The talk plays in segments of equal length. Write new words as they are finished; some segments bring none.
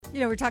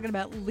We're talking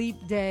about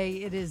leap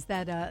day. It is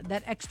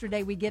that extra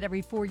day we get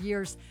every 4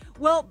 years.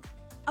 Well,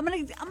 I'm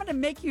gonna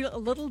make you a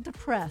little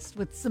depressed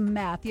with some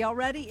math. Y'all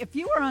ready? If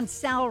you are on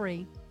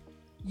salary,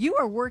 you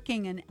are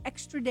working an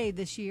extra day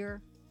this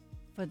year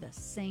for the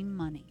same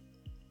money.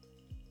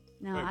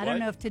 Now, I don't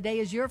know if today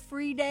is your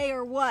free day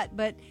or what,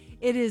 but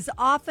it is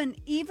often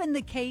even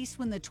the case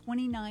when the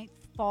 29th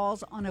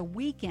falls on a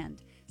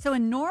weekend. So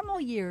in normal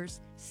years,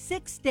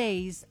 6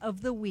 days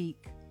of the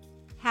week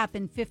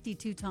happen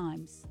 52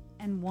 times,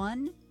 and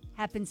one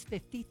happens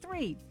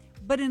 53.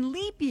 But in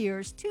leap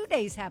years, 2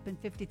 days happen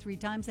 53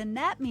 times, and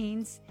that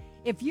means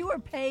if you are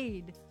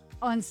paid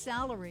on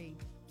salary,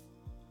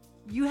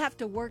 you have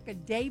to work a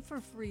day for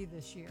free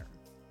this year.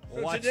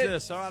 Well, watch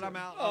this. All right, I'm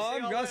out.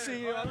 I'm going to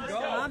see you. I'm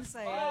going. I'm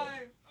saying. All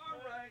right,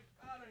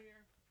 out of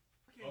here.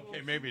 Okay,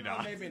 maybe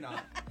not. Maybe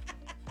not.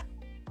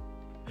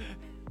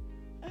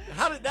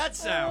 How did that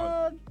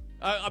sound?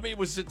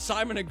 Was it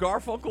Simon and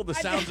Garfunkel, The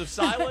Sounds of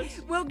Silence?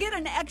 We'll get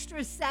an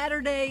extra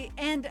Saturday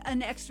and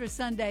an extra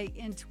Sunday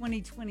in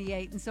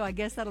 2028, and so I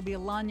guess that'll be a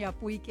Lanyap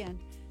weekend.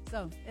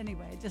 So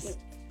anyway,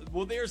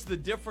 Well, there's the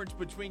difference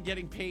between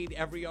getting paid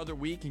every other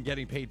week and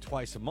getting paid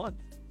twice a month.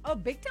 Oh,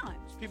 big time.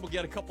 People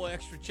get a couple of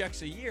extra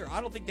checks a year.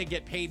 I don't think they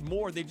get paid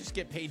more. They just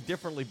get paid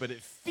differently, but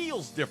it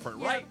feels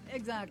different, right?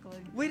 Exactly.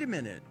 Wait a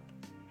minute.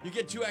 You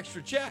get 2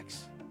 extra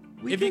checks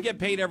We if you get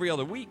paid every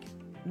other week.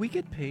 We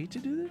get paid to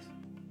do this?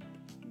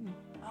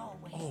 Oh,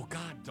 wait. Oh,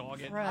 God,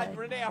 dog it. Right.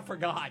 Renee, I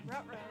forgot.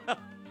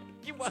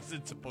 You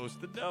wasn't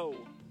supposed to know.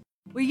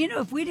 Well,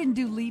 if we didn't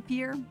do leap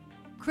year,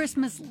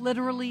 Christmas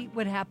literally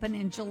would happen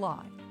in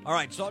July. All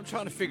right, so I'm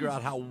trying to figure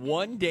out how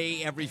one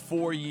day every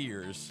 4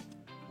 years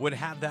would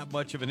have that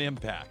much of an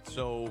impact.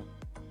 So,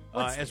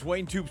 as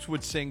Wayne Toops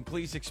would sing,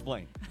 please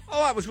explain.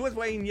 Oh, I was with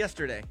Wayne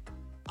yesterday.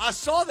 I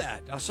saw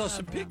that. I saw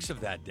some pics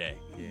of that day.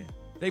 Yeah.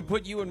 They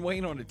put you and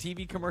Wayne on a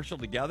TV commercial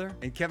together.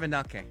 And Kevin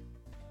Nake.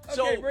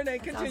 So, Okay, Renee,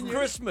 continue.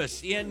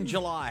 Christmas in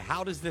July.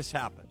 How does this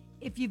happen?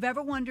 If you've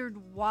ever wondered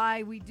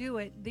why we do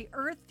it, the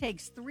Earth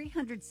takes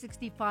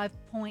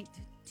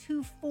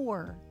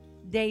 365.24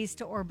 days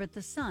to orbit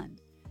the sun.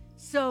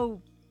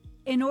 So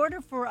in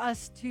order for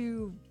us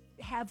to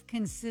have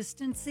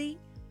consistency,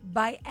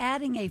 by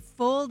adding a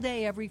full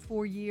day every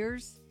 4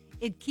 years,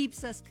 it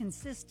keeps us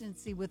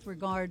consistency with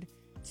regard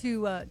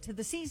to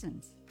the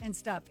seasons and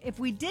stuff. If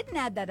we didn't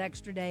add that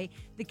extra day,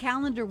 the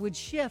calendar would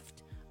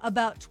shift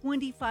about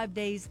 25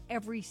 days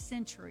every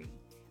century,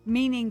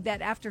 meaning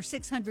that after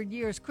 600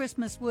 years,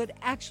 Christmas would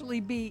actually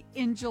be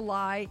in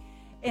July.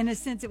 In a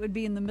sense, it would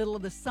be in the middle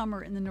of the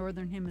summer in the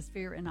northern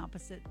hemisphere and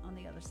opposite on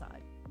the other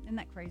side. Isn't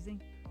that crazy?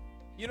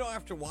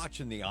 After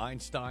watching the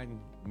Einstein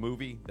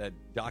movie, that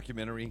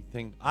documentary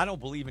thing, I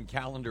don't believe in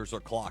calendars or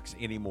clocks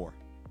anymore.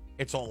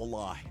 It's all a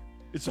lie.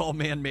 It's all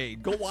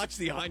man-made. Go watch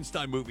the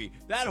Einstein movie.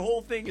 That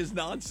whole thing is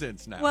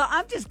nonsense now. Well,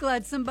 I'm just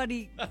glad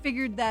somebody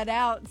figured that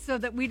out so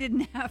that we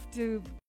didn't have to